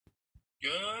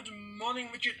Good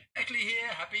morning, Richard Eckley here.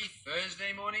 Happy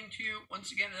Thursday morning to you. Once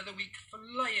again, another week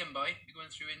flying by. We're going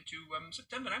through into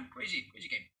September now. Crazy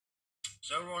game.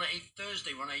 So we're on a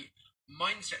Thursday. We're on a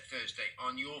Mindset Thursday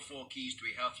on your four keys to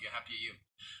a healthier, happier you.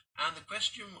 And the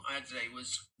question I had today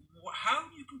was, how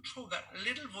do you control that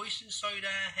little voice inside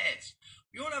our heads?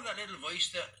 We all have that little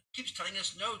voice that keeps telling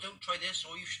us, no, don't try this,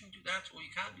 or you shouldn't do that, or you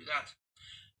can't do that.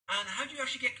 And how do you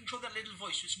actually get control of that little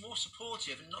voice so it's more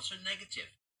supportive and not so negative?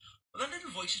 Well, that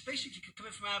little voice is basically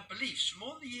coming from our beliefs. From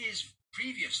all the years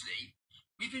previously,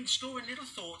 we've been storing little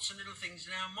thoughts and little things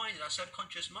in our mind, in our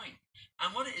subconscious mind.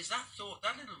 And what it is, that thought,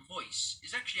 that little voice,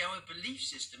 is actually our belief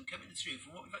system coming through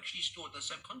from what we've actually stored in our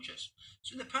subconscious.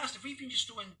 So in the past, if we've been just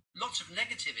storing lots of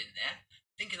negative in there,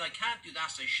 thinking I can't do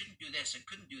that, I shouldn't do this, I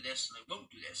couldn't do this, and I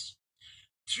won't do this,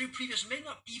 through previous, may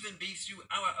not even be through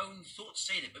our own thoughts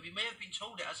saying it, but we may have been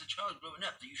told it as a child growing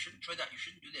up that you shouldn't try that, you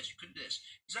shouldn't do this, you couldn't do this.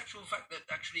 It's the actual fact that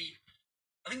actually,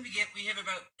 I think we have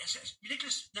about a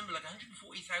ridiculous number, like 140,000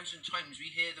 times we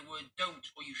hear the word don't,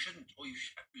 or you shouldn't, or you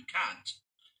can't,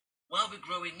 while we're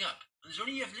growing up. And there's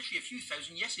only literally a few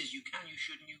thousand yeses, you can, you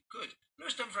should, and you could. I know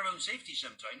it's done for our own safety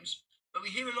sometimes, but we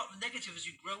hear a lot of negative as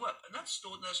we grow up, and that's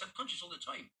stored in our subconscious all the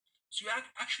time. So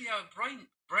actually our brains,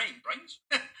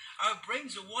 our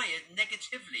brains are wired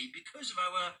negatively because of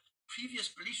our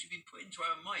previous beliefs we've been put into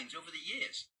our minds over the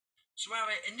years. So our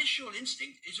initial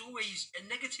instinct is always a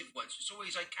negative one. So it's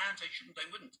always I can't, I shouldn't, I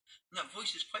wouldn't. And that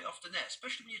voice is quite often there,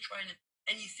 especially when you're trying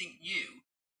anything new.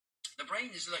 The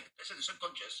brain is like I said, the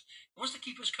subconscious. It wants to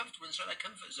keep us comfortable inside our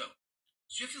comfort zone.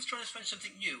 So if you're trying to find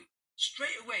something new,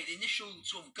 straight away the initial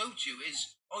sort of go-to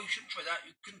is, oh, you shouldn't try that,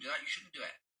 you couldn't do that, you shouldn't do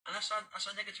it. And that's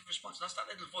our negative response. That's that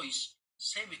little voice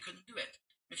saying we couldn't do it.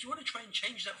 If you want to try and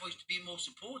change that voice to be more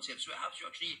supportive, so it helps you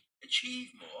actually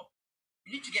achieve more,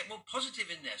 you need to get more positive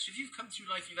in there. So if you've come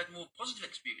through life, you've had more positive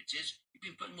experiences, you've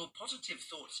been putting more positive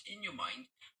thoughts in your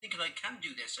mind, thinking, I can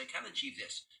do this, I can achieve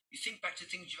this. You think back to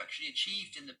things you've actually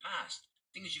achieved in the past,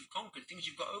 things you've conquered, things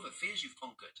you've got over, fears you've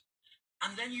conquered.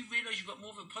 And then you realize you've got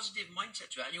more of a positive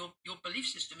mindset to it, and your belief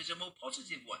system is a more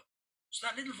positive one. So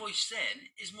that little voice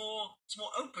then is more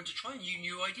open to trying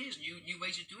new ideas, new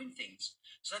ways of doing things.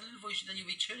 So that little voice, then you'll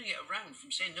be turning it around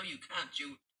from saying no, you can't,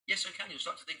 to yes, I can. You'll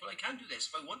start to think, well, I can do this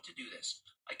if I want to do this.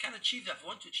 I can achieve that if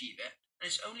I want to achieve it.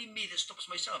 And it's only me that stops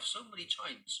myself so many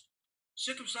times.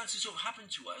 Circumstances sort of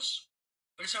happen to us,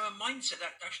 but it's our mindset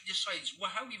that actually decides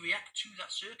how we react to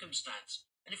that circumstance.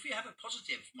 And if we have a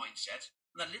positive mindset,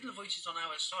 and that little voice is on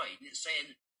our side, and it's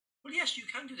saying, well, yes, you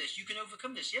can do this. You can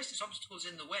overcome this. Yes, this obstacle is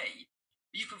in the way,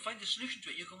 but you can find a solution to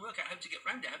it. You can work out how to get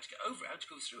around it, how to get over it, how to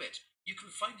go through it. You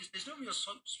can find this. There's no real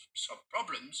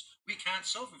problems we can't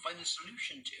solve and find a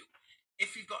solution to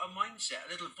if we've got a mindset,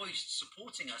 a little voice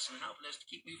supporting us and helping us to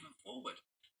keep moving forward.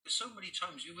 Because so many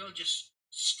times we will just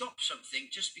stop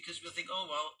something just because we'll think, oh,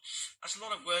 well, that's a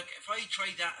lot of work. If I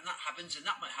try that and that happens and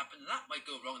that might happen and that might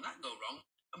go wrong and that go wrong,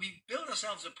 and we build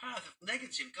ourselves a path of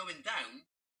negative going down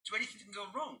to anything that can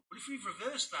go wrong. But if we've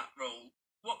reversed that role,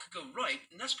 what could go right,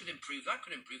 and that could improve, that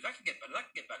could get better, that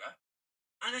could get better,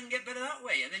 and then get better that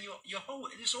way. And then your whole,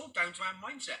 it's all down to our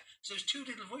mindset. So there's two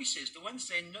little voices, the one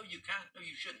saying, no, you can't, no,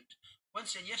 you shouldn't. One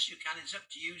saying, yes, you can, it's up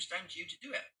to you, it's down to you to do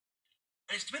it.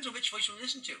 And it depends on which voice you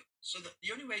listen to. So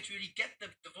the only way to really get the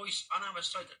voice on our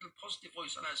side, that little positive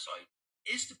voice on our side,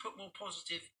 is to put more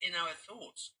positive in our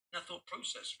thoughts, in our thought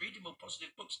process, reading more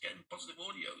positive books, getting positive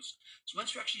audios. So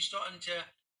once we're actually starting to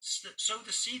sow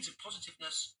the seeds of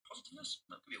positiveness,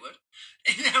 that could be a word,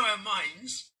 in our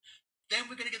minds, then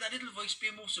we're going to get that little voice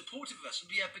being more supportive of us and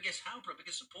be our biggest helper, our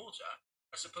biggest supporter,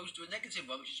 as opposed to a negative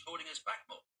one, which is holding us back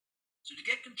more. So to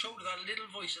get control of that little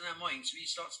voice in our mind, so he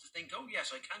starts to think, oh yes,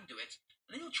 I can do it.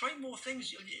 And then he'll try more things.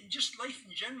 And just life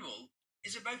in general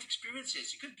is about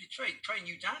experiences. You could be trying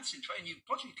new dancing, try a new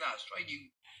pottery class, try new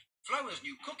flowers,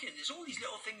 new cooking. There's all these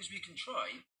little things we can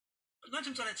try. But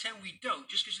 9 times out of 10 we don't,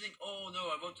 just because we think, oh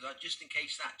no, I won't do that, just in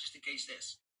case that, just in case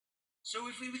this. So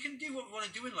if we can do what we want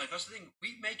to do in life, that's the thing.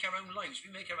 We make our own lives,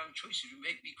 we make our own choices,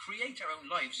 we create our own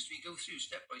lives as we go through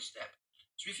step by step.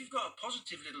 So if you've got a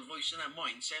positive little voice in our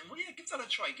mind saying, well, yeah, give that a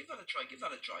try, give that a try, give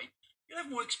that a try, you'll have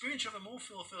more experience, you'll have a more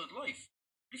fulfilled life.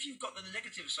 But if you've got the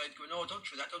negative side going, oh, don't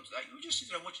try that, don't do that, you'll just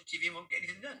sit there and watching TV and won't get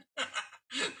anything done.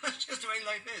 That's just the way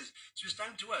life is. So it's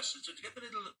down to us. So to get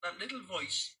that little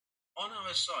voice on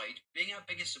our side, being our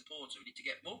biggest supporter, we need to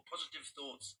get more positive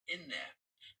thoughts in there.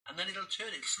 And then it'll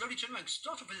slowly turn around.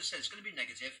 Start off, as I said, it's going to be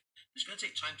negative. It's going to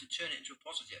take time to turn it into a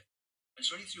positive. And it's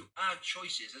only through our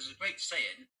choices. There's a great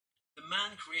saying, the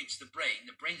man creates the brain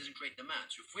doesn't create the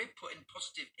man. So if we're putting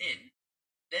positive in,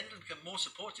 then it'll become more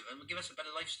supportive and will give us a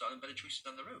better lifestyle and better choices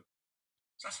down the road.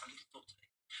 So that's how little thought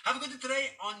today. Have a good day today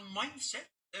on Mindset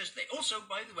Thursday. Also,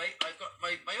 by the way, I've got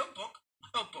my own book.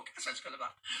 My own book. That sounds kind of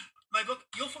bad. My book,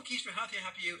 Your 4 Keys to a Healthier,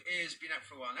 Happy You, is been out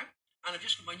for a while now. And I've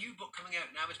just got my new book coming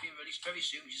out now. It's being released very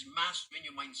soon, which is Mastering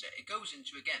Your Mindset. It goes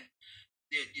into, again,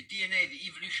 the DNA, the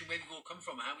evolution, where we've all come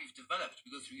from, how we've developed.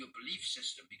 We go through your belief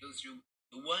system. We go through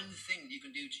the one thing that you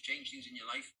can do to change things in your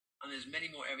life. And there's many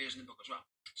more areas in the book as well.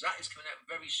 So that is coming out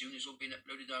very soon. It's all been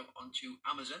uploaded out onto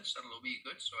Amazon, so that'll all be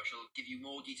good. So I shall give you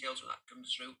more details when that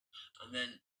comes through. And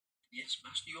then, yes,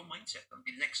 master your mindset. That'll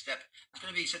be the next step. It's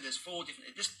going to be said there's 4 different.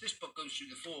 This book goes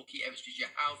through the 4 key areas: your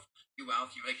health, your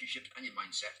wealth, your relationships, and your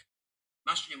mindset.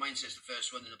 Mastering your mindset is the first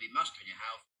one. Then it'll be mastering your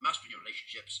health, mastering your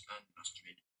relationships, and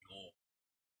mastering your.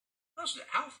 That's it.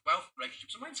 Health, wealth,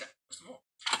 relationships, and mindset. That's the 4.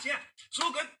 So yeah, it's all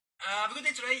good. Have a good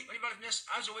day today. When you're running this,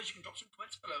 as always, you can drop some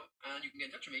comments below, and you can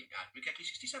get in touch with me at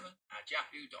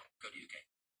rickeckley67@yahoo.co.uk.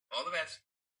 All the best.